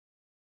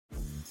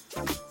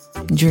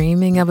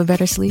Dreaming of a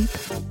better sleep?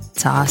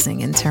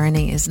 Tossing and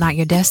turning is not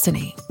your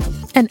destiny.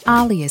 And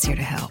Ollie is here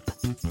to help.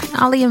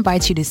 Ollie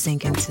invites you to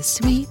sink into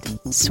sweet,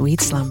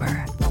 sweet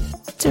slumber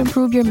to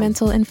improve your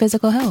mental and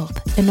physical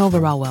health and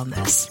overall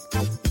wellness.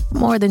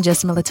 More than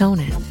just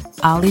melatonin,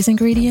 Ollie's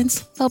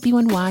ingredients help you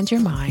unwind your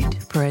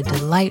mind for a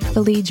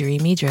delightfully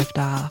dreamy drift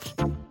off.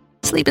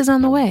 Sleep is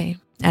on the way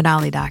at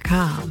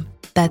Ollie.com.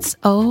 That's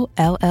OLLY.com.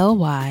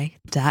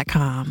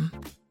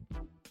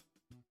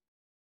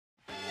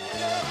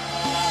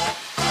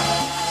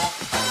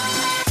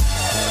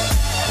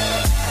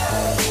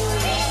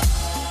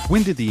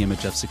 When did the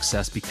image of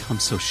success become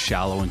so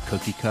shallow and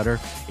cookie cutter?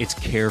 It's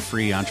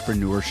carefree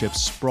entrepreneurship,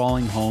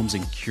 sprawling homes,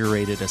 and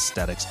curated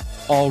aesthetics,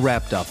 all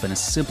wrapped up in a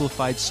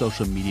simplified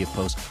social media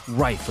post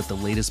rife with the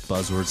latest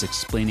buzzwords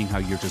explaining how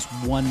you're just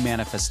one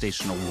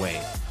manifestation away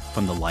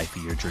from the life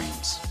of your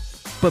dreams.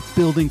 But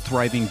building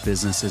thriving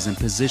businesses and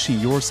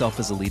positioning yourself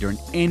as a leader in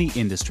any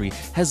industry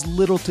has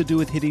little to do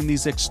with hitting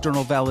these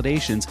external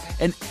validations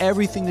and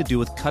everything to do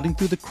with cutting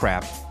through the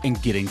crap and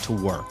getting to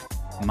work.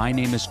 My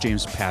name is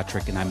James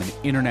Patrick, and I'm an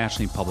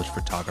internationally published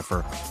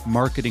photographer,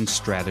 marketing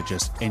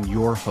strategist, and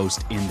your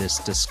host in this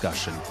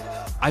discussion.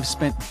 I've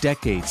spent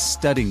decades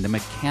studying the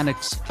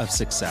mechanics of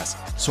success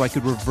so I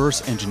could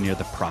reverse engineer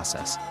the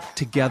process.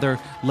 Together,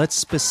 let's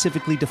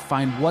specifically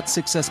define what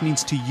success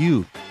means to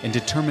you and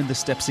determine the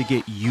steps to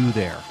get you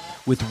there.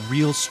 With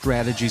real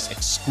strategies,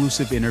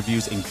 exclusive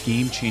interviews, and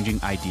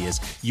game-changing ideas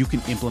you can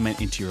implement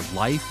into your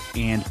life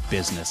and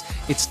business.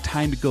 It's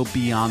time to go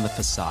beyond the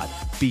facade,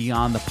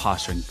 beyond the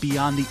posturing,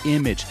 beyond the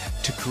image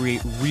to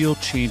create real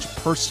change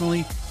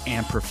personally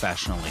and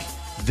professionally.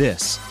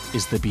 This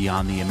is the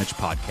Beyond the Image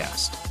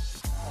podcast.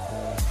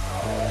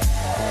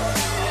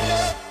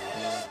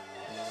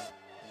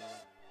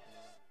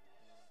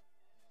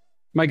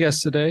 My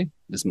guest today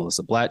is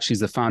Melissa Blatt. She's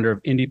the founder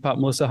of Indie Pop.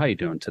 Melissa, how are you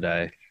doing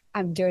today?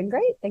 I'm doing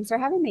great. Thanks for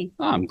having me.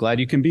 Oh, I'm glad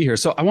you can be here.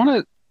 So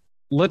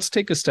let's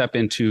take a step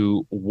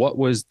into what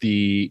was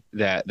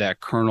that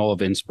kernel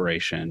of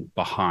inspiration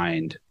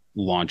behind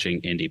launching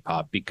Indie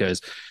Pop,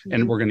 because,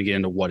 and we're going to get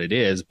into what it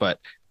is,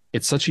 but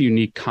it's such a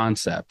unique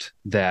concept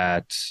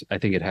that I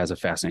think it has a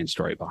fascinating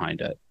story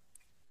behind it.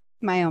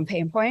 My own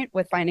pain point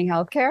with finding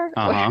healthcare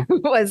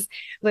was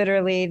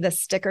literally the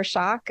sticker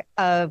shock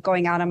of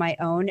going out on my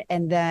own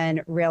and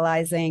then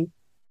realizing,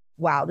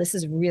 wow, this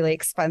is really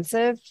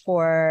expensive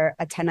for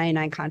a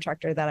 1099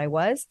 contractor that I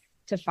was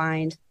to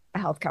find a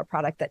healthcare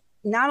product that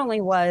not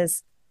only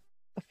was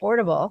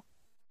affordable,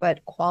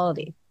 but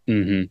quality.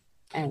 Mm-hmm.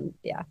 And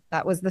yeah,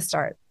 that was the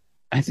start.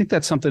 I think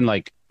that's something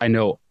like I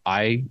know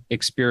I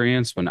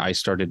experienced when I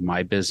started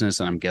my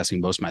business, and I'm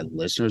guessing most of my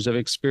listeners have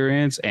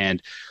experienced.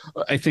 And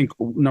I think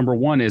number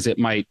one is it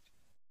might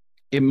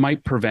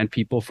prevent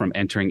people from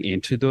entering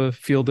into the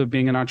field of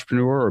being an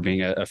entrepreneur or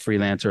being a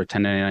freelancer, a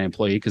 1099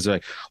 employee, because they're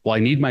like, well, I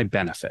need my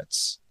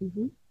benefits.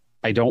 Mm-hmm.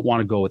 I don't want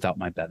to go without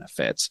my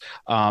benefits.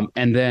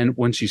 And then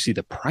once you see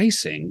the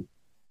pricing,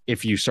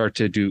 if you start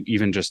to do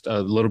even just a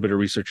little bit of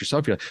research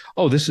yourself, you're like,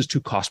 oh, this is too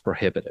cost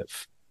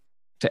prohibitive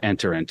to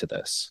enter into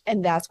this.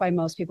 And that's why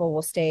most people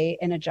will stay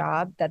in a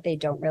job that they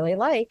don't really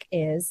like,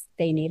 is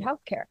they need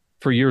healthcare.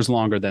 For years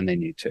longer than they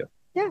need to.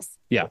 Yes.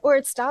 Yeah. Or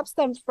it stops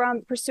them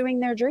from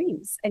pursuing their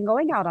dreams and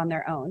going out on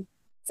their own.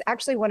 It's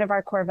actually one of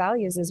our core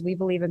values is we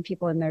believe in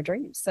people in their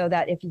dreams, so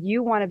that if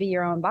you want to be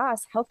your own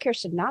boss, healthcare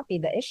should not be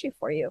the issue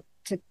for you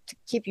to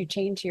keep you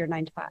chained to your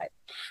 9 to 5.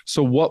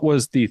 So what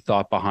was the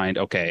thought behind,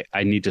 okay,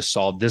 I need to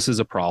solve, this is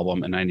a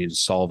problem and I need to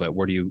solve it.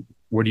 Where do you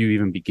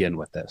even begin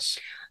with this?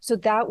 So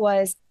that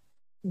was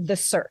the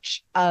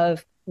search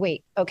of,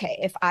 wait, okay,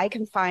 if I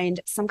can find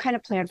some kind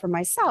of plan for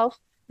myself,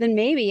 then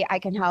maybe I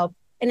can help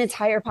an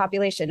entire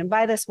population. And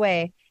by the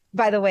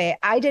way,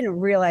 I didn't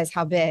realize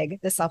how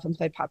big the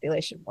self-employed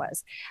population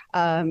was.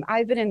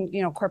 I've been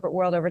in, corporate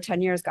world over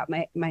 10 years, got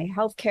my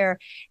healthcare.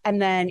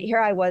 And then here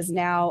I was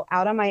now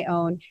out on my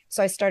own.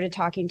 So I started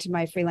talking to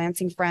my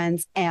freelancing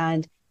friends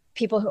and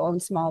people who own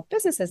small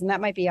businesses. And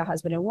that might be a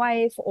husband and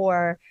wife,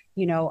 or,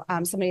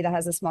 somebody that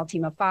has a small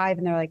team of 5.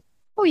 And they're like,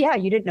 oh yeah,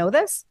 you didn't know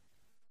this?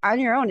 On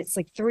your own, it's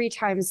like 3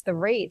 times the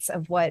rates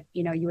of what,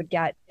 you would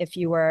get if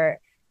you were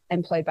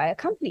employed by a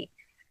company.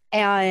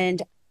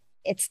 And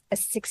it's a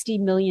 60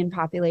 million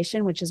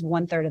population, which is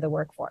 1/3 of the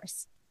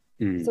workforce.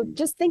 So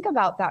just think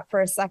about that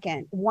for a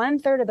second.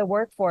 1/3 of the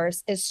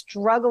workforce is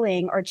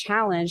struggling or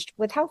challenged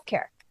with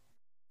healthcare.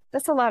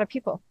 That's a lot of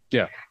people.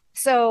 Yeah.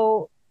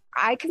 So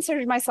I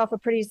considered myself a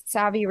pretty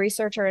savvy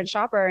researcher and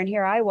shopper. And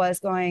here I was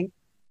going,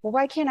 well,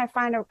 why can't I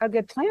find a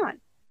good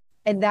plan?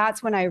 And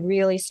that's when I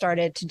really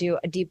started to do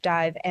a deep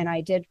dive. And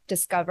I did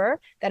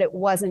discover that it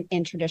wasn't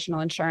in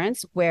traditional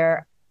insurance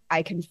where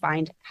I can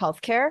find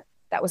healthcare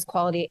that was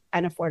quality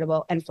and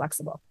affordable and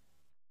flexible.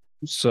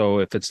 So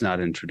if it's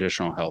not in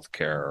traditional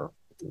healthcare,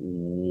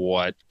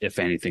 what, if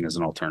anything, is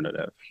an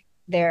alternative?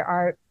 There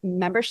are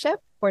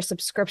membership or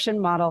subscription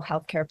model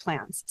healthcare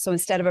plans. So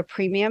instead of a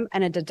premium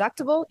and a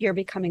deductible, you're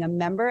becoming a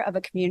member of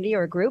a community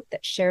or a group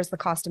that shares the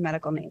cost of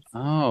medical needs.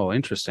 Oh,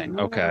 interesting.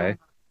 Okay.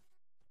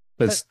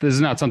 But this is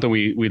not something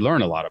we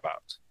learn a lot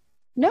about.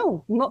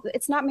 No,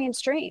 it's not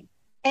mainstream.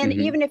 And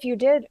even if you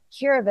did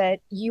hear of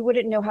it, you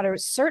wouldn't know how to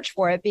search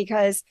for it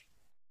because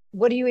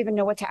what do you even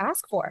know what to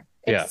ask for?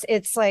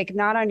 It's like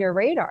not on your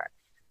radar.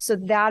 So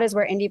that is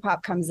where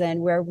IndyPop comes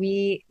in, where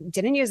we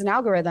didn't use an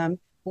algorithm.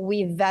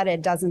 We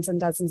vetted dozens and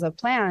dozens of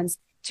plans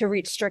to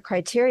reach strict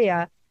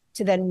criteria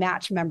to then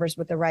match members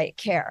with the right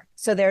care.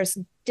 So there's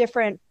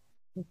different,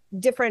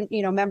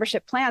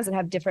 membership plans that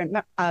have different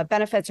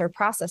benefits or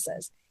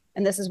processes.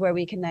 And this is where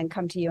we can then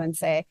come to you and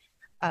say,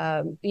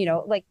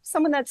 like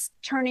someone that's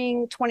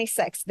turning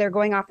 26, they're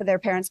going off of their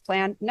parents'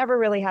 plan, never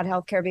really had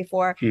healthcare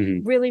before,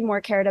 really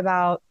more cared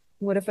about,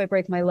 what if I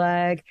break my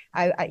leg?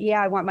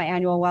 I want my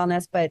annual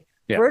wellness, but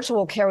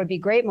virtual care would be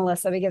great,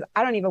 Melissa, because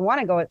I don't even want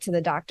to go to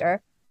the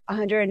doctor.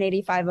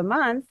 $185 a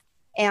month.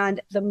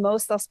 And the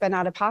most they'll spend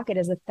out of pocket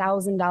is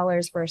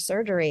 $1,000 for a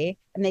surgery,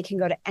 and they can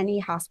go to any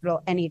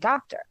hospital, any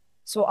doctor.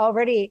 So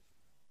already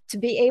to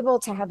be able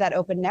to have that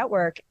open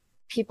network,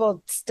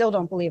 people still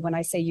don't believe when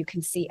I say you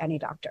can see any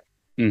doctor.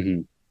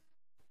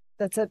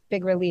 That's a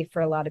big relief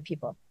for a lot of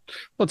people.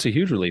 Well, it's a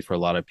huge relief for a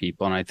lot of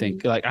people. And I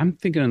think I'm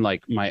thinking in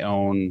like my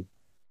own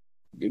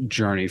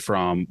journey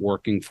from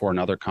working for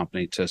another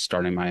company to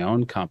starting my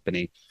own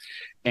company.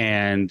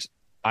 And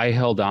I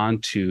held on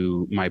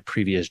to my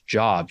previous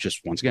job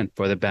just once again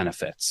for the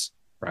benefits,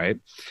 right?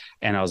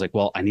 And I was like,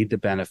 well, I need the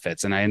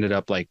benefits. And I ended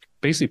up like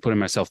basically putting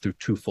myself through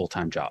 2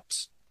 full-time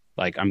jobs.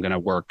 Like I'm going to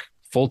work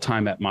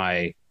full-time at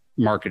my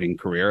marketing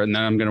career, and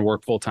then I'm going to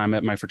work full-time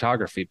at my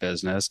photography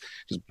business,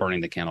 just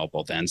burning the candle at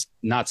both ends,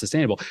 not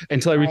sustainable,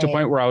 until I reached a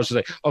point where I was just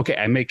like, okay,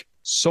 I make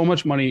so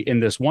much money in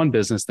this one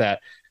business that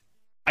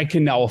I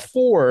can now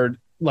afford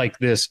like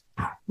this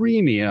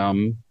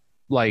premium,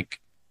 like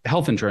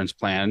health insurance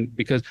plan,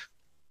 because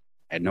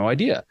I had no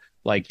idea.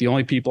 Like the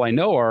only people I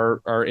know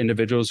are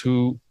individuals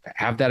who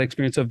have that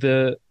experience of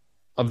the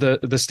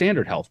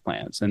standard health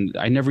plans. And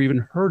I never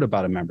even heard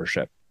about a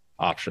membership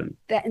option.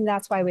 And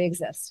that's why we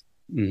exist.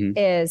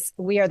 Is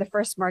we are the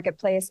first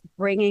marketplace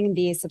bringing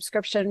the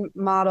subscription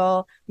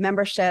model,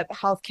 membership,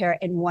 healthcare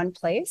in one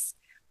place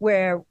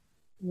where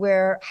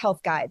we're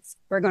health guides.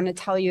 We're going to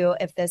tell you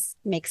if this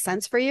makes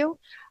sense for you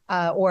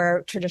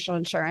or traditional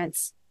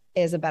insurance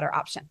is a better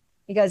option.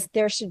 Because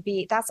there should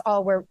be, that's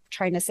all we're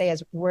trying to say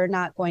is we're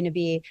not going to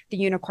be the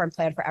unicorn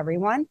plan for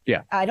everyone.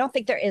 Yeah. I don't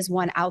think there is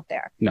one out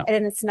there. No.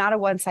 And it's not a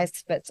one size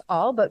fits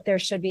all, but there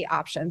should be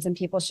options and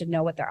people should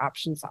know what their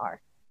options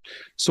are.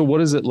 So what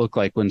does it look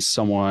like when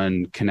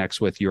someone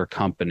connects with your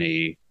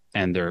company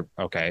and they're,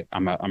 okay,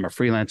 I'm a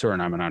freelancer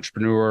and I'm an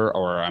entrepreneur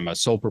or I'm a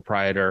sole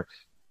proprietor.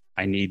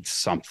 I need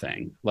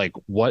something. Like,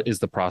 what is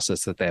the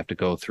process that they have to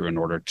go through in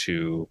order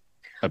to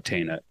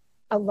obtain it?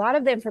 A lot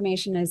of the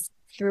information is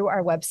through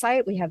our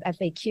website. We have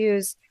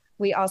FAQs.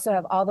 We also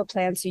have all the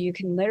plans, so you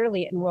can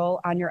literally enroll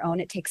on your own.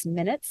 It takes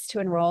minutes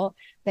to enroll.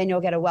 Then you'll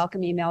get a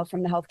welcome email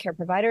from the healthcare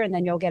provider, and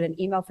then you'll get an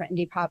email from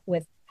IndyPop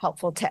with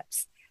helpful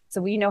tips.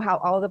 So we know how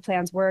all the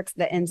plans work,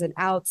 the ins and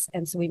outs,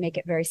 and so we make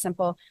it very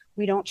simple.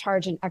 We don't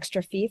charge an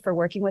extra fee for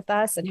working with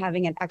us and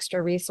having an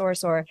extra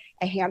resource or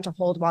a hand to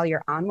hold while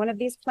you're on one of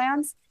these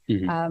plans.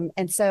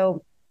 And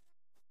so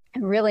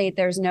really,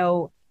 there's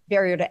no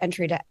barrier to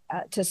entry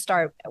to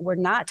start. We're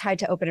not tied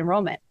to open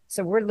enrollment.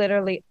 So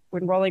we're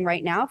enrolling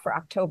right now for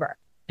October.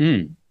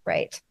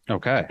 Right.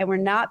 Okay. And we're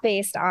not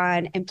based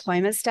on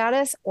employment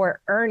status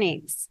or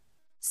earnings.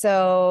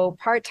 So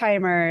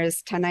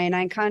part-timers,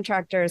 1099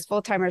 contractors,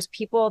 full-timers,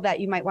 people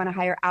that you might want to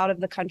hire out of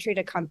the country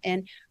to come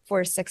in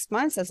for 6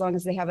 months, as long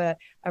as they have a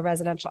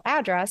residential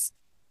address,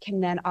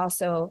 can then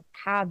also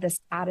have this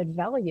added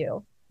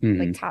value,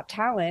 like top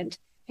talent.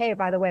 Hey,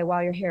 by the way,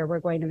 while you're here, we're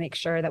going to make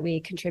sure that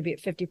we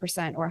contribute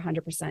 50% or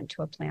 100%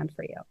 to a plan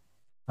for you.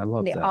 I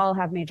love that. They all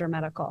have major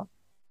medical.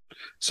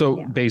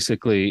 So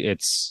basically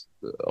it's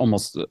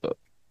almost,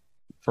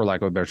 for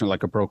lack of a better term,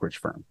 like a brokerage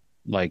firm.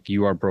 Like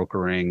you are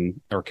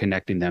brokering or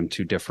connecting them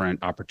to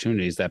different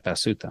opportunities that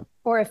best suit them.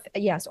 Or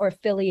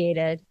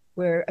affiliated,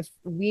 where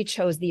we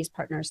chose these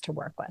partners to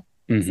work with.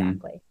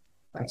 Exactly.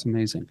 That's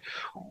amazing.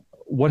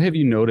 What have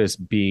you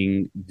noticed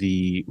being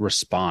the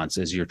response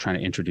as you're trying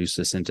to introduce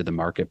this into the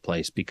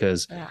marketplace?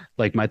 Because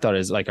like my thought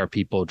is like, are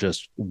people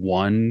just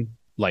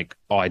like,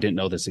 oh, I didn't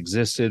know this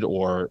existed,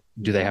 or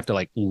do they have to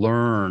like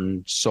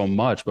learn so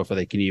much before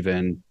they can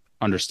even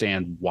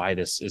understand why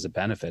this is a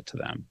benefit to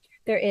them?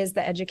 There is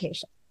the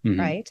education,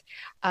 right?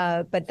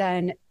 But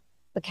then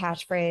the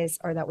catchphrase,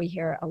 or that we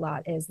hear a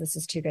lot, is this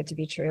is too good to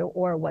be true,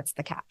 or what's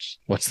the catch?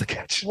 What's the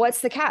catch?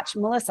 What's the catch,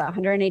 Melissa?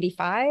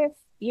 185?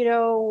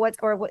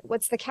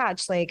 What's the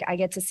catch? Like, I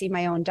get to see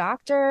my own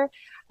doctor.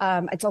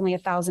 It's only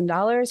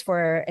 $1,000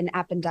 for an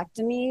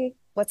appendectomy.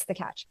 What's the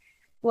catch?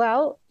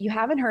 Well, you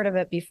haven't heard of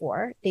it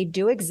before. They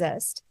do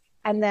exist.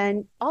 And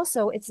then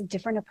also it's a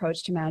different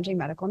approach to managing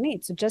medical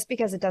needs. So just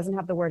because it doesn't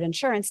have the word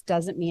insurance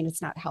doesn't mean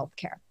it's not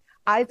healthcare.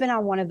 I've been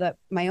on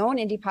my own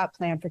IndyPop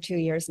plan for 2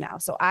 years now.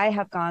 So I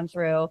have gone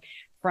through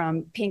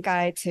from pink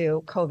eye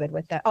to COVID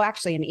with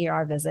an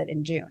ER visit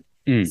in June.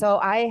 So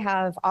I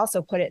have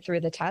also put it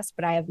through the test,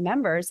 but I have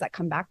members that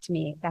come back to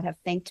me that have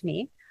thanked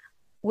me,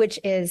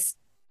 which is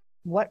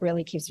what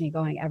really keeps me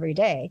going every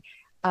day.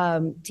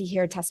 to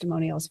hear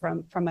testimonials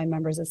from my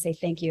members that say,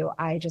 thank you,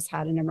 I just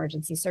had an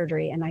emergency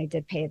surgery and I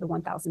did pay the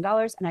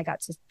 $1,000 and I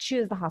got to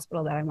choose the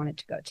hospital that I wanted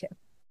to go to.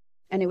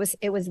 And it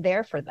was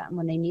there for them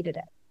when they needed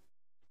it.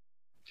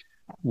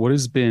 What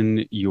has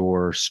been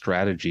your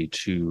strategy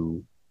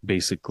to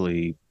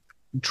basically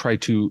try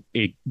to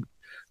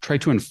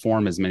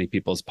inform as many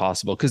people as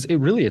possible? Because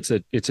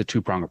it's a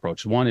two-pronged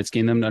approach. One, it's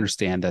getting them to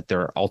understand that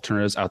there are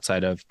alternatives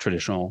outside of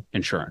traditional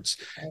insurance,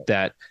 right?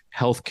 That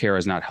healthcare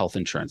is not health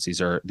insurance.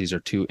 These are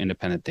two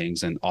independent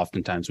things, and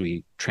oftentimes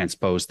we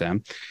transpose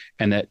them.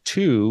 And that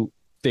two,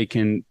 they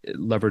can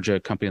leverage a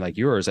company like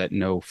yours at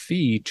no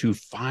fee to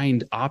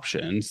find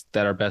options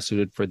that are best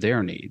suited for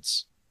their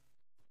needs.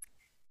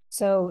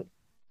 So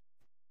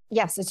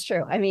yes, it's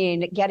true. I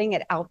mean, getting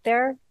it out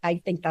there,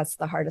 I think that's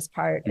the hardest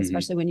part,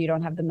 especially when you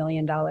don't have the $1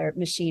 million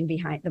machine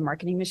behind the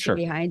marketing machine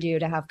behind you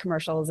to have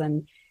commercials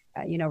and,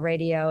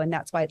 radio. And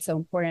that's why it's so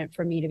important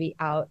for me to be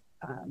out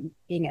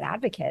being an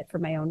advocate for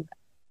my own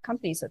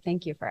company. So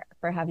thank you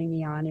for having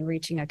me on and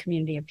reaching a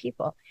community of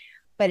people.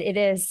 But it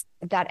is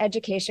that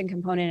education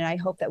component. And I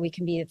hope that we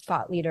can be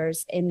thought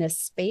leaders in this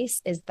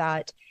space, is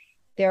that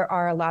there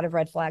are a lot of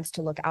red flags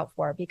to look out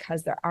for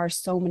because there are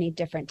so many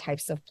different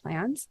types of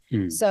plans.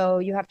 So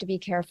you have to be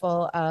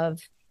careful of,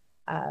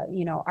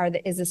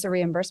 is this a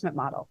reimbursement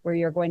model where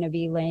you're going to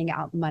be laying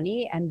out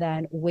money and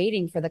then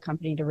waiting for the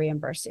company to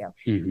reimburse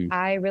you?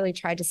 I really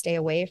tried to stay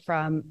away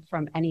from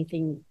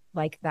anything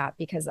like that,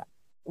 because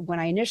when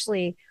I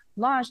initially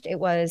launched, it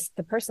was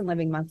the person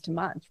living month to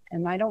month.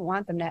 And I don't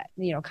want them to,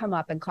 come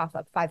up and cough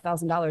up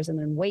 $5,000 and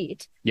then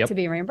wait to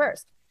be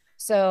reimbursed.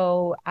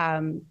 So,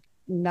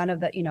 none of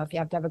the, if you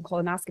have to have a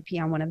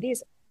colonoscopy on one of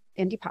these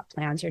IndyPop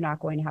plans, you're not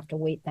going to have to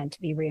wait then to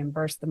be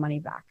reimbursed the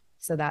money back.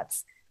 So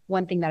that's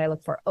one thing that I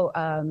look for.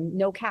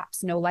 No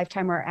caps, no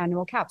lifetime or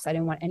annual caps. I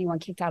didn't want anyone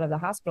kicked out of the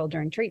hospital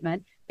during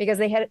treatment because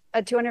they had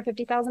a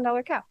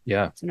 $250,000 cap.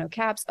 Yeah. So no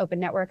caps, open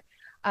network.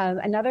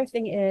 Another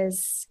thing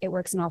is it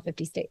works in all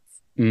 50 states.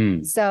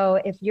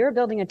 So if you're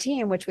building a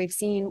team, which we've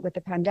seen with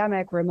the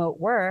pandemic, remote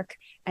work,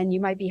 and you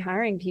might be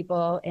hiring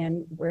people,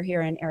 and we're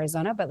here in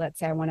Arizona, but let's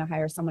say I want to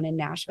hire someone in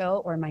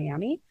Nashville or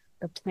Miami,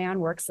 the plan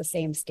works the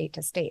same state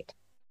to state.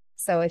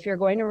 So if you're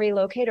going to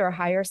relocate or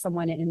hire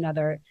someone in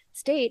another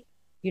state,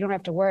 you don't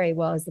have to worry,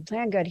 well, is the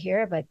plan good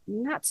here, but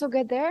not so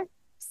good there?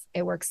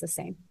 It works the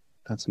same.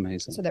 That's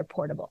amazing. So they're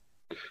portable.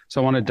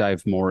 So I want to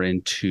dive more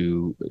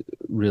into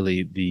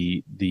really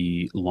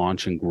the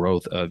launch and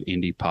growth of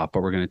IndyPop,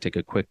 but we're going to take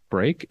a quick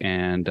break,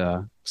 and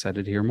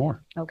excited to hear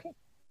more. Okay.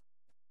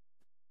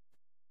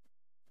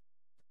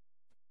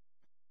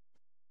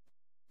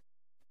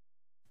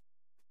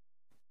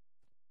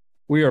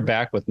 We are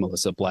back with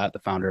Melissa Blatt, the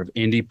founder of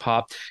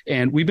IndyPop,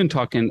 and we've been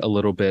talking a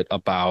little bit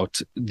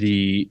about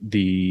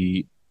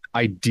the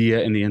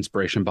idea and the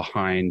inspiration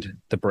behind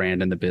the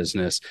brand and the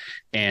business,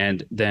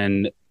 and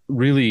then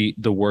really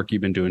the work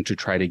you've been doing to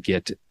try to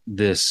get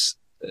this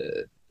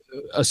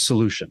a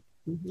solution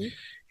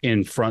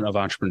in front of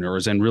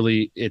entrepreneurs. And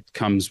really it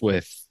comes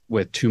with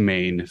two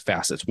main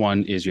facets.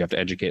 One is you have to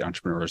educate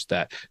entrepreneurs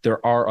that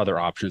there are other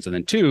options. And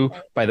then two,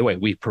 by the way,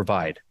 we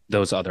provide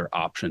those other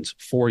options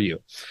for you.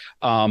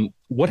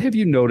 What have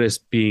you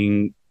noticed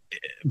being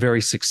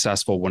very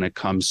successful when it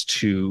comes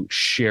to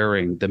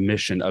sharing the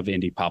mission of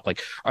IndyPop? Like,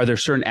 are there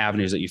certain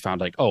avenues that you found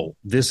like, oh,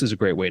 this is a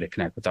great way to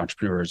connect with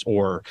entrepreneurs?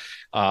 Or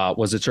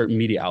was it certain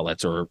media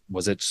outlets, or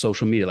was it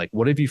social media? Like,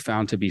 what have you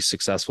found to be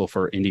successful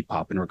for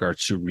IndyPop in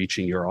regards to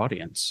reaching your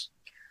audience?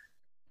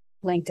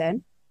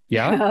 LinkedIn.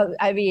 Yeah.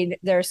 I mean,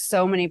 there's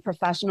so many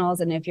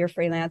professionals, and if you're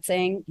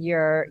freelancing,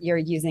 you're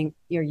using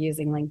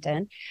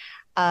LinkedIn.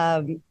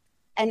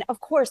 And of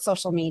course,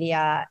 social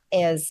media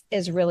is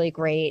really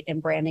great in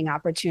branding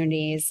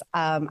opportunities.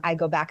 I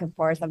go back and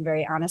forth. I'm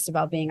very honest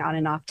about being on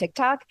and off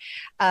TikTok,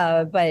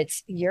 but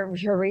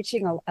you're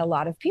reaching a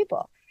lot of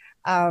people.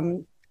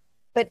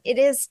 But it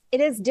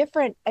is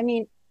different. I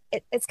mean,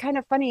 it's kind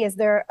of funny. Is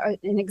there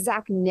an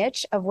exact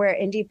niche of where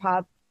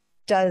IndyPop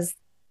does,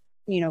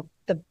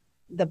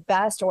 the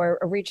best or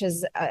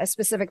reaches a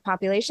specific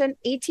population?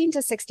 18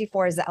 to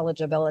 64 is the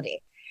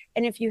eligibility.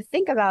 And if you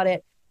think about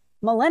it,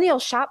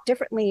 millennials shop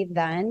differently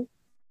than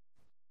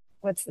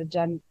what's the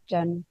Gen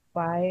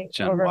Y,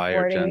 over Y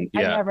 40. or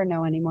I never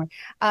know anymore.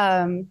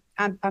 I'm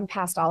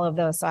past all of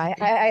those, so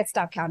I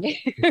stopped counting.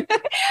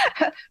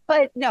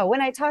 But no, when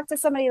I talk to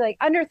somebody like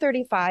under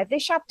 35, they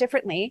shop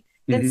differently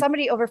than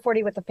somebody over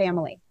 40 with a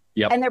family.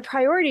 Yep. And their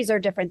priorities are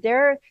different.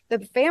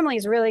 The family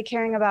is really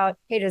caring about,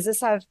 hey, does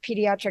this have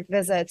pediatric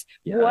visits?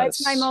 Yes.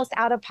 What's my most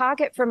out of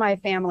pocket for my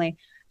family?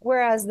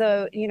 Whereas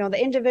the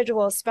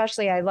individual,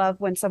 especially, I love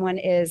when someone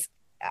is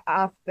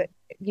off,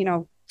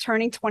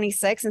 turning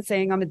 26 and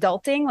saying I'm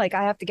adulting, like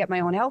I have to get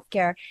my own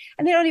healthcare,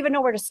 and they don't even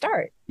know where to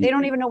start. They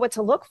don't even know what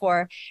to look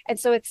for. And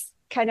so it's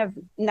kind of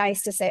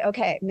nice to say,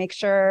 okay, make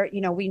sure,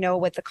 we know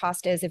what the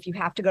cost is. If you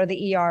have to go to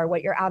the ER,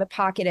 what your out of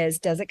pocket is,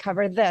 does it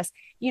cover this?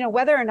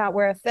 Whether or not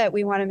we're a fit,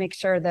 we want to make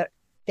sure that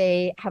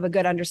they have a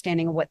good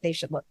understanding of what they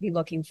should be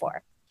looking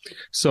for.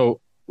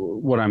 So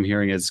what I'm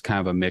hearing is kind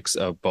of a mix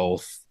of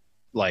both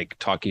like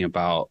talking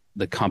about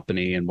the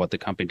company and what the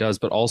company does,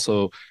 but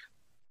also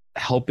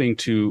helping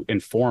to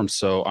inform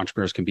so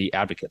entrepreneurs can be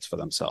advocates for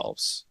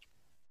themselves.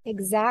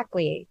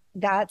 Exactly.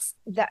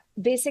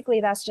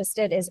 Basically that's just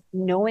it, is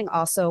knowing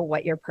also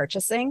what you're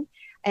purchasing,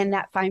 and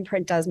that fine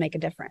print does make a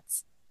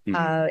difference.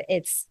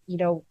 It's,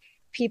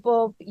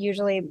 people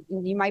usually,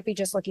 you might be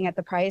just looking at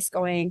the price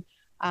going,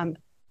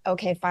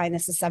 okay, fine,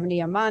 this is 70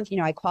 a month.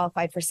 I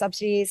qualified for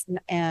subsidies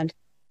and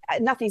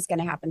nothing's going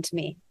to happen to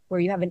me. Where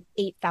you have an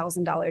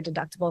 $8,000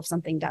 deductible if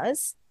something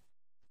does,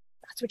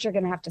 that's what you're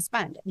going to have to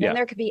spend. And then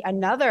there could be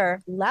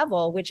another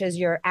level, which is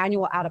your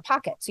annual out of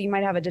pocket. So you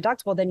might have a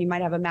deductible, then you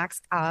might have a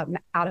max out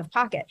of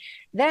pocket.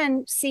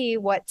 Then see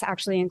what's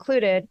actually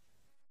included.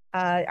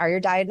 Are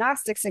your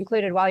diagnostics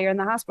included while you're in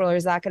the hospital? Or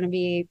is that going to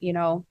be,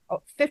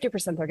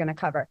 50% they're going to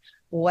cover?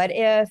 What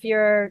if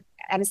your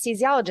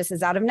anesthesiologist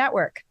is out of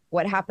network?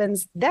 What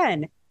happens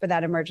then for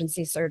that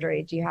emergency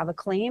surgery? Do you have a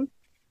claim?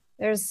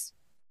 There's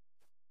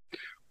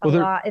a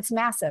lot. It's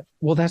massive.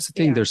 Well, that's the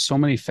thing. Yeah. There's so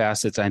many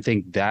facets. I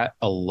think that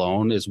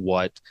alone is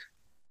what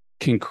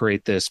can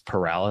create this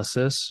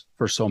paralysis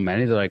for so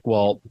many. They're like,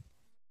 well,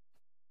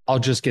 I'll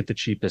just get the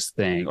cheapest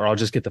thing, or I'll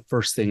just get the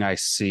first thing I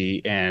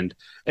see. And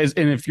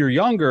if you're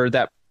younger,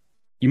 that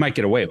you might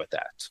get away with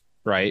that,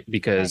 right?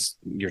 Because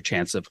your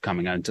chance of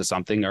coming into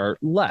something are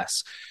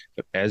less.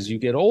 But as you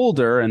get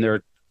older and there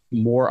are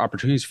more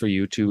opportunities for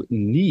you to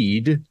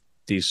need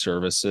these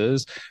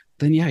services,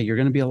 then you're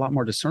going to be a lot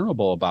more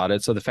discernible about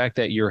it. So the fact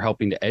that you're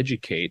helping to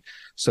educate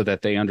so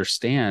that they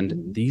understand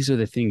these are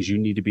the things you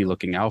need to be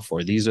looking out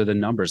for. These are the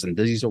numbers, and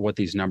these are what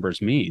these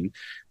numbers mean.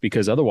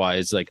 Because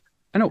otherwise, like,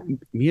 I know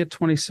me at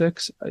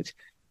 26,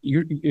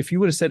 if you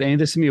would have said any of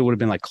this to me, it would have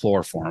been like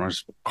chloroform.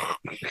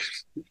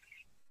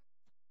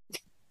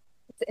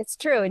 It's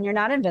true. And you're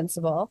not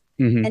invincible.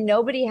 And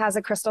nobody has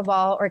a crystal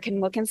ball or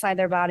can look inside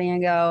their body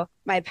and go,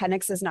 my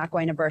appendix is not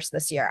going to burst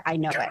this year. I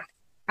know it.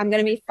 I'm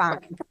going to be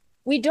fine.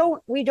 We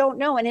don't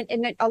know.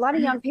 And a lot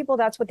of young people,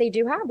 that's what they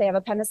do have. They have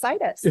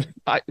appendicitis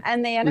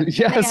and they end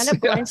up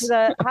going to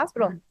the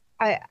hospital.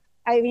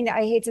 I mean,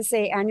 I hate to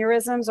say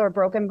aneurysms or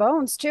broken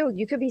bones too.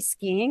 You could be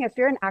skiing. If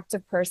you're an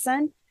active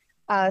person,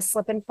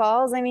 slip and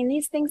falls. I mean,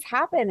 these things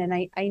happen. And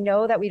I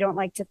know that we don't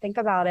like to think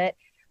about it.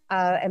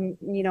 And,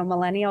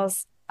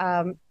 millennials,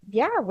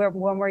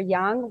 when we're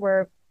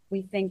young,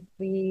 we think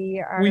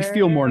we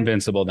feel more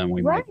invincible than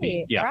we might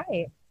be. Yeah.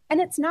 Right. And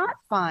it's not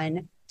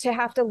fun to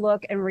have to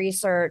look and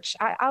research.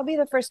 I'll be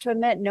the first to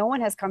admit, no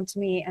one has come to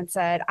me and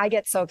said, I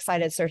get so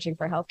excited searching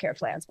for healthcare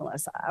plans,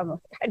 Melissa.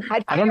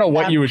 I don't know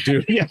what you would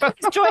do. Yeah.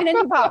 Join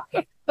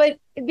IndyPop. But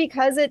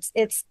because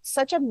it's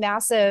such a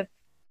massive,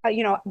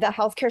 the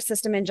healthcare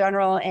system in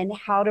general, and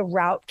how to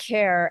route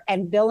care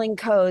and billing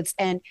codes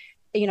and,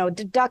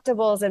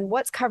 deductibles and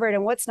what's covered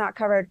and what's not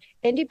covered.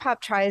 IndyPop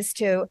tries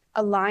to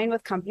align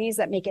with companies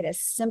that make it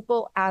as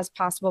simple as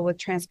possible with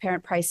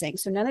transparent pricing.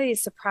 So none of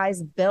these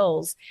surprise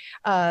bills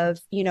of,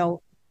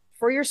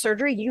 for your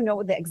surgery,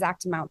 the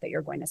exact amount that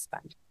you're going to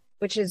spend,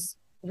 which is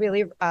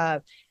really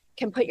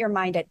can put your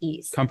mind at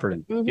ease.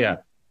 Comforting. Yeah.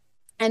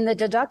 And the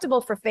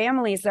deductible for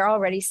families, they're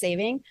already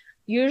saving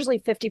usually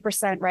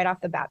 50% right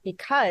off the bat,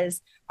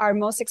 because our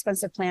most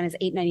expensive plan is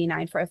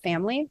 $899 for a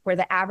family, where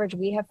the average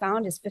we have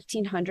found is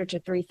 $1,500 to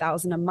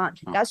 $3,000 a month.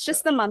 That's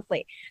just the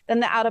monthly.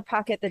 Then the out of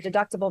pocket, the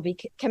deductible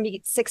can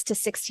be $6,000 to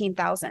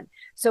 $16,000.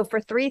 So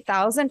for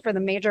 $3,000 for the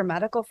major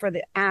medical for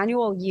the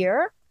annual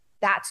year,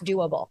 that's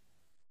doable.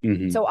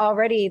 So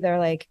already they're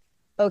like,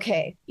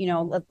 okay,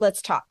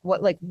 let's talk.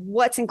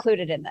 What's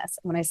included in this?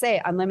 When I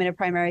say unlimited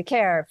primary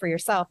care for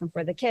yourself and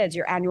for the kids,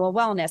 your annual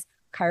wellness,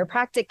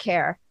 chiropractic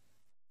care.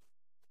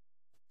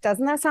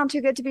 Doesn't that sound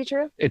too good to be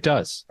true? It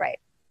does. Right.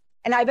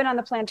 And I've been on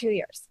the plan 2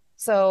 years.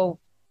 So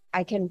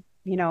I can,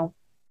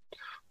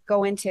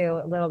 go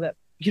into a little bit.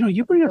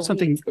 You bring up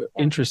something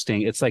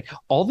interesting. It's like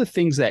all the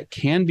things that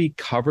can be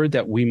covered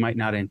that we might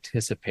not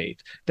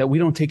anticipate, that we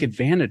don't take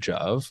advantage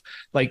of.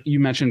 Like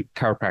you mentioned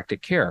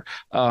chiropractic care.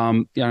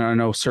 I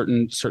know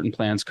certain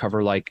plans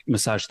cover like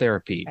massage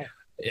therapy,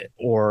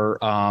 or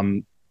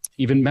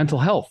even mental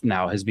health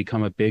now has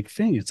become a big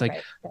thing. It's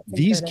like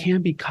these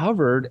can be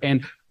covered,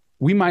 and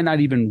we might not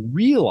even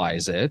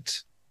realize it.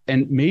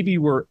 And maybe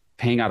we're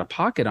paying out of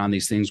pocket on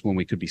these things when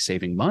we could be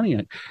saving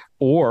money,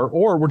 or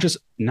we're just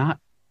not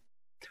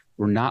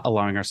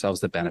allowing ourselves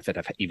the benefit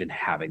of even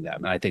having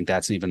them. And I think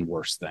that's an even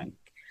worse thing.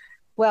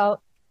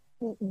 Well,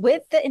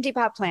 with the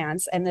IndyPop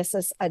plans, and this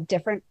is a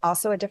different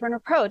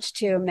approach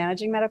to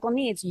managing medical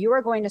needs, you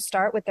are going to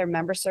start with their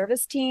member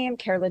service team,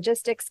 care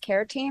logistics,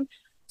 care team.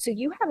 So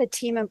you have a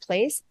team in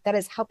place that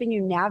is helping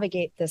you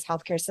navigate this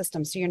healthcare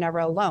system, so you're never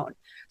alone.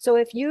 So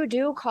if you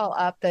do call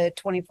up the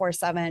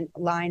 24/7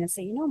 line and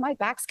say, my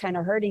back's kind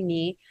of hurting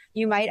me,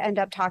 you might end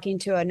up talking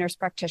to a nurse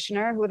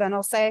practitioner who then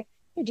will say,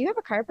 hey, do you have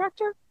a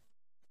chiropractor?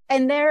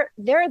 And they're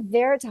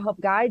there to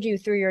help guide you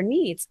through your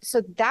needs.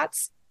 So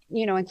that's,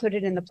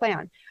 included in the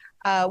plan.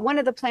 One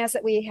of the plans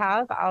that we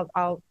have,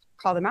 I'll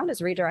call them out,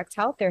 is Redirect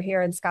Health. They're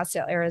here in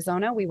Scottsdale,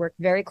 Arizona. We work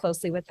very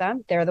closely with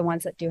them. They're the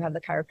ones that do have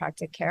the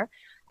chiropractic care.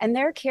 And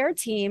their care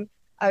team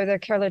their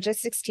care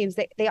logistics teams,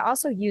 they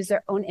also use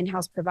their own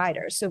in-house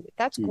providers. So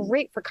that's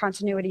great for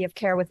continuity of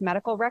care with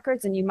medical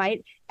records. And you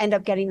might end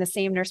up getting the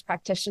same nurse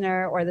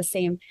practitioner or the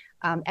same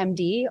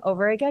MD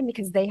over again,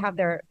 because they have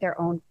their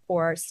own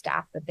core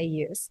staff that they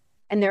use.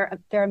 And they're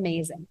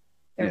amazing.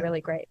 They're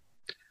really great.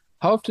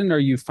 How often are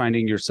you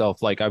finding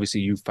yourself, like,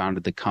 obviously you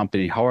founded the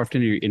company, how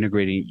often are you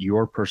integrating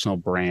your personal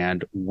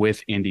brand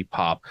with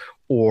IndyPop,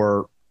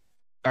 or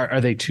are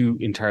they two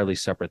entirely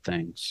separate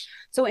things?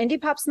 So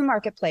IndyPop's in the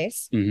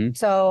marketplace.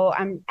 So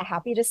I'm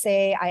happy to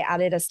say I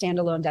added a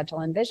standalone dental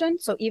and vision.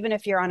 So even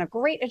if you're on a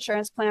great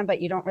insurance plan,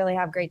 but you don't really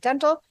have great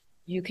dental,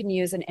 you can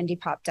use an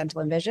IndyPop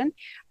dental and vision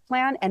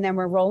plan. And then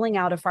we're rolling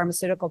out a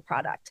pharmaceutical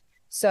product.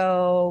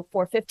 So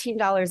for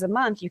 $15 a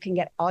month, you can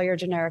get all your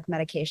generic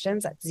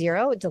medications at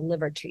zero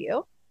delivered to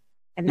you.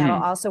 And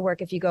that'll also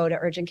work if you go to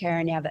urgent care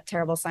and you have that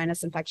terrible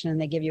sinus infection and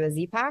they give you a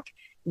Z-Pack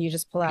and you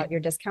just pull out your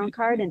discount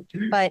card.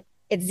 But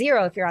it's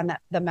zero if you're on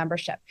the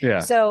membership.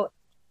 So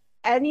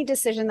any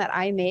decision that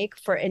I make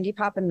for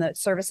IndyPop and the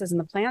services and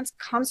the plans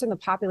comes from the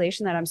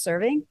population that I'm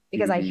serving,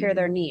 because I hear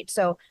their need.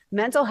 So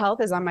mental health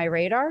is on my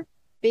radar,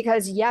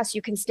 because yes,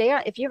 you can stay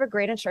on, if you have a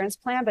great insurance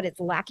plan, but it's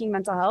lacking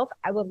mental health,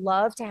 I would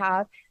love to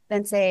have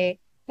then say,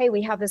 hey,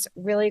 we have this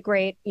really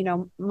great,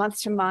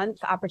 month to month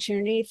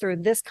opportunity through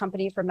this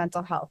company for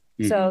mental health.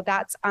 So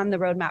that's on the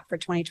roadmap for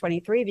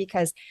 2023,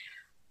 because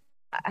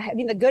I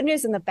mean, the good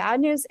news and the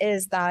bad news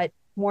is that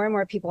more and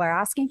more people are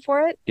asking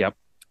for it,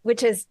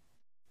 which is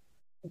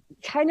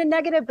kind of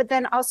negative, but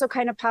then also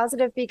kind of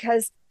positive,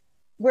 because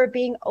we're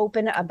being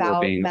open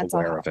about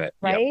mental health,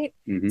 right?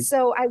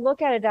 So I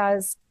look at it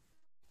as,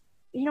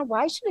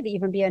 why should it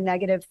even be a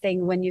negative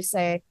thing when you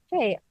say,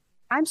 hey,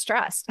 I'm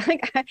stressed,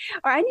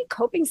 or I need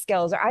coping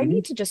skills, or I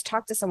need to just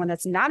talk to someone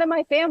that's not in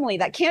my family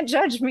that can't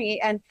judge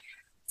me. And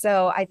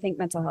so I think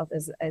mental health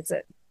is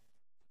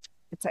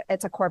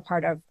a core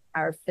part of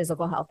our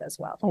physical health as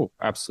well. Oh,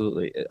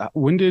 absolutely.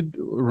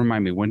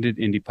 Remind me, when did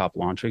IndyPop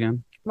launch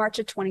again? March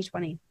of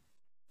 2020,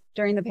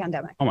 during the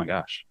pandemic. Oh my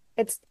gosh.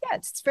 It's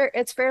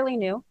fairly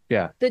new.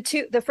 Yeah.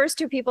 The first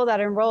two people that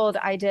enrolled,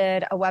 I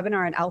did a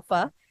webinar in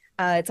Alpha.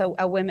 It's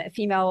a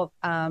female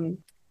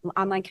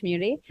online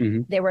community.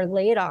 They were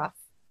laid off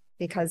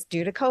because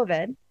due to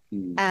COVID,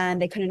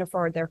 and they couldn't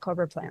afford their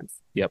Cobra plans.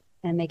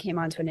 And they came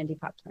onto an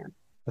IndyPop plan.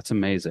 That's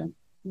amazing.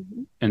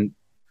 And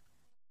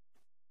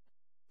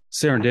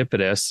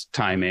serendipitous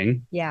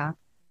timing.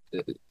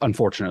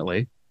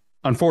 Unfortunately,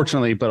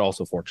 but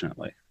also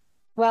fortunately.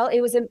 Well,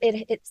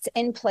 it's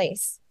in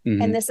place.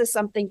 And this is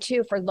something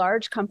too for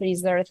large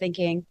companies that are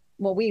thinking,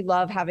 well, we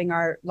love having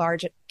our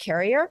large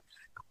carrier.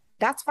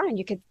 That's fine.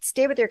 You could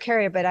stay with your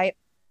carrier, but I'm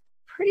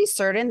pretty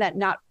certain that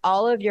not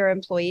all of your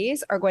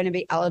employees are going to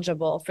be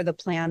eligible for the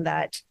plan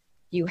that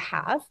you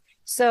have.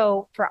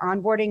 So for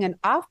onboarding and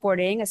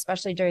offboarding,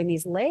 especially during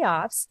these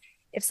layoffs,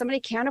 if somebody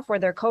can't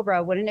afford their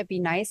Cobra, wouldn't it be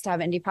nice to have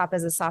IndyPop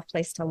as a soft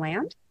place to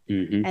land?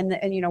 And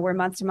we're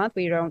month to month.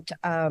 We don't,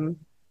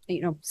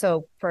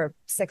 so for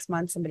 6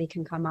 months, somebody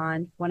can come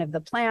on one of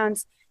the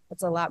plans.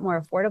 It's a lot more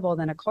affordable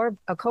than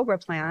a Cobra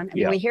plan. I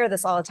mean, we hear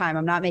this all the time.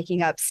 I'm not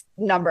making up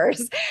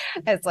numbers.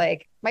 It's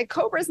like, my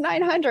Cobra's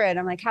 $900.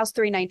 I'm like, how's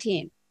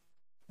 $319?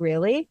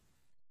 Really?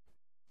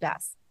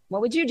 Yes.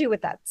 What would you do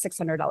with that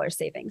 $600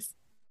 savings?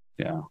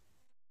 Yeah.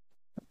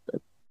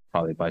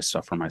 Probably buy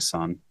stuff for my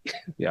son.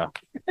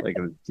 Like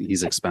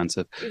he's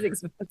expensive.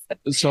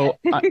 So,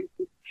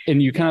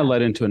 and you kind of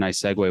led into a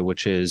nice segue,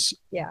 which is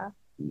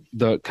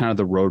the kind of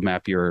the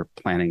roadmap you're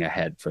planning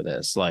ahead for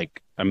this.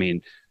 Like, I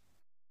mean,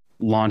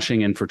 launching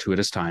in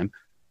fortuitous time.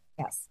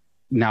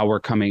 Now we're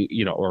coming,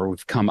 or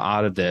we've come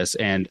out of this,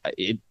 and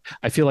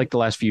I feel like the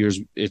last few years,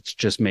 it's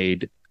just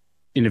made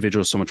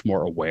individuals so much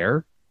more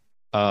aware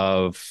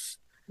of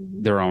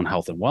their own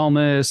health and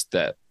wellness,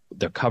 that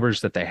the coverage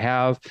that they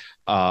have.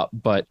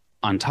 But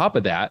on top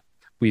of that,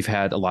 we've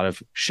had a lot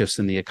of shifts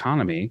in the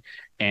economy,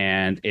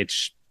 and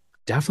it's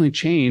definitely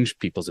changed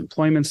people's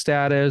employment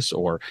status,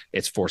 or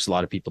it's forced a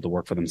lot of people to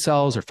work for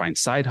themselves or find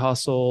side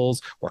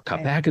hustles or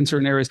cut back in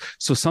certain areas.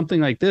 So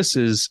something like this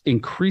is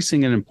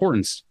increasing in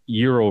importance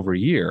year over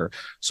year.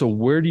 So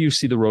where do you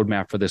see the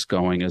roadmap for this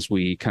going as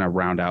we kind of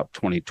round out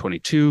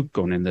 2022,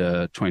 going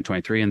into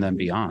 2023 and then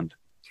beyond?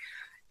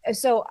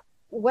 So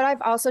what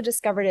I've also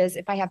discovered is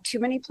if I have too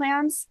many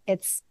plans,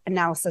 it's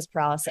analysis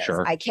paralysis.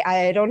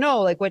 I don't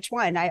know like which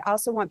one. I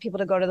also want people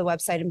to go to the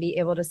website and be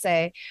able to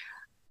say,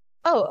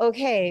 oh,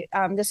 okay,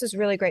 this is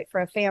really great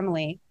for a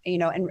family,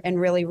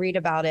 and really read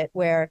about it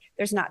where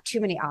there's not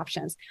too many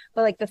options.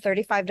 But like the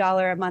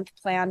 $35 a month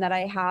plan that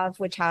I have,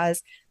 which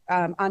has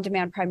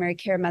on-demand primary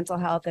care, mental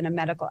health, and a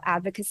medical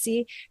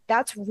advocacy,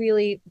 that's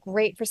really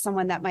great for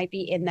someone that might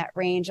be in that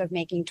range of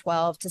making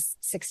 $12 to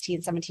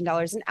 $16,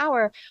 $17 an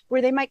hour,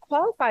 where they might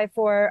qualify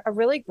for a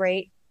really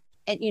great,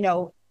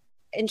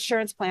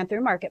 insurance plan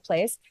through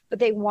Marketplace, but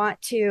they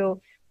want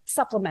to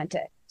supplement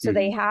it. So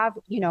they have,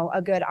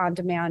 a good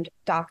on-demand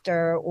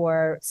doctor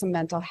or some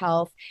mental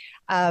health.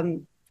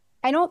 I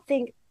don't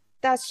think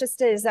that's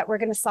just is that we're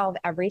going to solve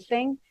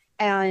everything.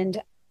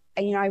 And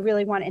I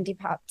really want Indie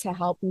Pop to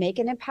help make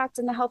an impact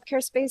in the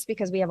healthcare space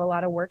because we have a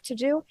lot of work to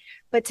do,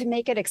 but to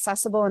make it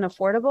accessible and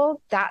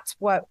affordable, that's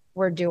what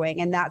we're doing.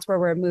 And that's where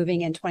we're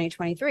moving in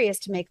 2023, is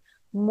to make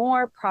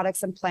more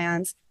products and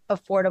plans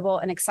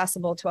affordable and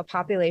accessible to a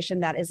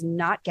population that is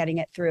not getting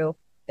it through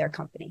their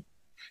company.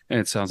 And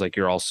it sounds like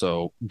you're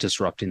also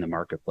disrupting the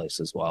marketplace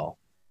as well,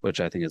 which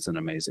I think is an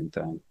amazing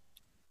thing.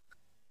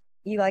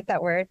 You like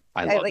that word?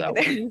 I love that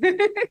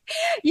word.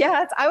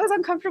 Yes, I was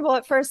uncomfortable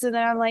at first, and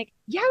then I'm like,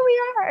 yeah,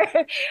 we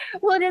are.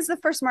 Well, it is the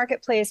first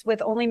marketplace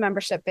with only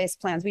membership-based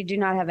plans. We do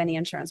not have any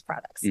insurance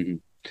products. Mm-hmm.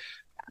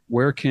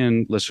 Where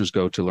can listeners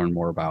go to learn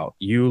more about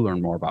you,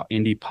 learn more about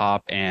Indie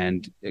Pop?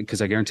 And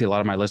because I guarantee a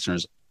lot of my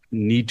listeners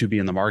need to be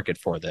in the market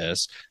for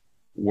this,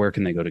 where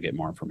can they go to get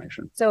more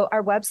information? So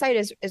our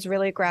website is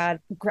really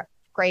great.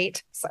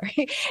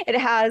 Sorry. It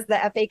has the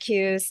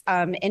FAQs,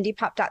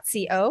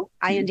 indiepop.co,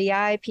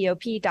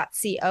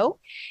 INDIPOP.co.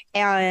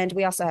 And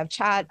we also have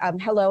chat,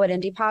 hello at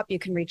IndiePop. You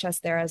can reach us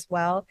there as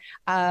well.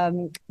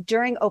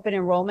 During open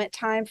enrollment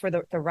time for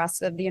the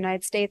rest of the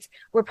United States,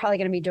 we're probably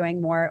going to be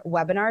doing more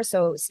webinars.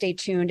 So stay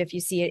tuned if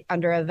you see it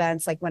under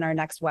events, like when our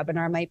next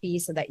webinar might be,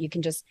 so that you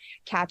can just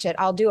catch it.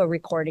 I'll do a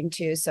recording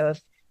too. So if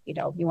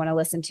you want to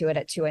listen to it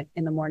at 2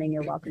 in the morning,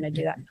 you're welcome to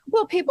do that.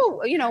 Well,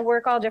 people,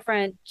 work all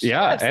different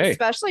shifts,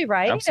 especially,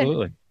 right?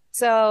 Absolutely. And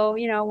so,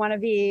 want to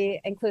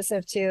be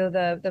inclusive to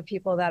the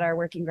people that are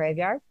working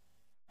graveyard,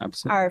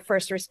 absolutely, our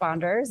first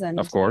responders. And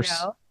of course.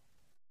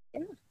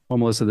 Yeah. Well,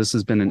 Melissa, this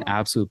has been an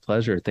absolute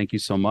pleasure. Thank you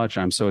so much.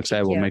 I'm so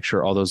excited. We'll make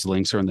sure all those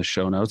links are in the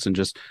show notes, and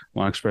just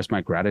want to express my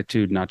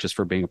gratitude, not just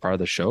for being a part of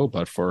the show,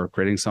 but for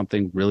creating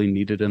something really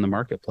needed in the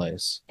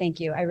marketplace.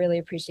 Thank you. I really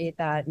appreciate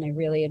that. And I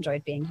really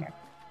enjoyed being here.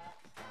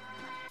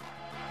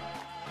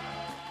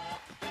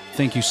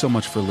 Thank you so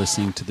much for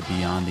listening to the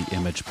Beyond the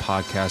Image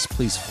podcast.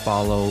 Please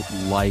follow,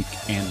 like,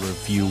 and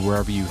review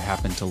wherever you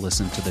happen to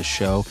listen to the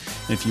show.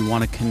 And if you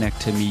want to connect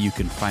to me, you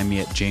can find me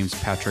at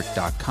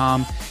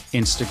jamespatrick.com,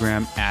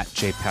 Instagram at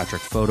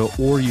jpatrickphoto,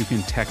 or you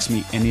can text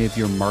me any of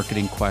your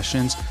marketing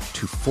questions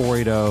to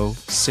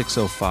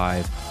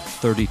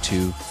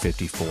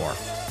 480-605-3254.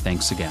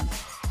 Thanks again.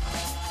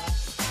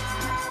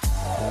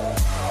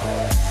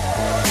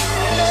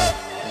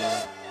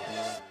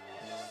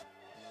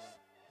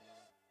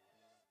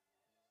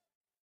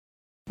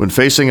 When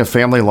facing a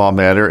family law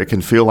matter, it can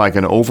feel like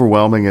an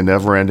overwhelming and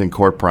never-ending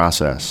court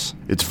process.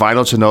 It's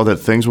vital to know that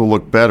things will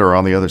look better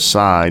on the other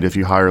side if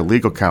you hire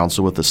legal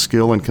counsel with the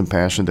skill and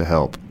compassion to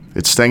help.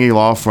 At Stange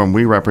Law Firm,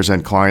 we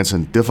represent clients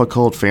in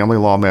difficult family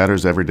law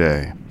matters every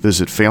day.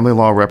 Visit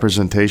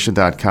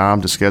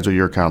FamilyLawRepresentation.com to schedule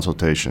your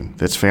consultation.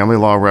 That's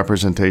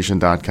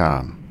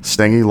FamilyLawRepresentation.com.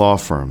 Stange Law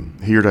Firm,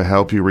 here to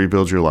help you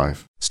rebuild your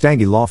life.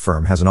 Stange Law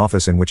Firm has an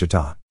office in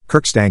Wichita.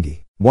 Kirk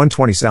Stange,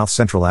 120 South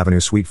Central Avenue,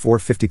 Suite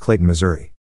 450, Clayton, Missouri.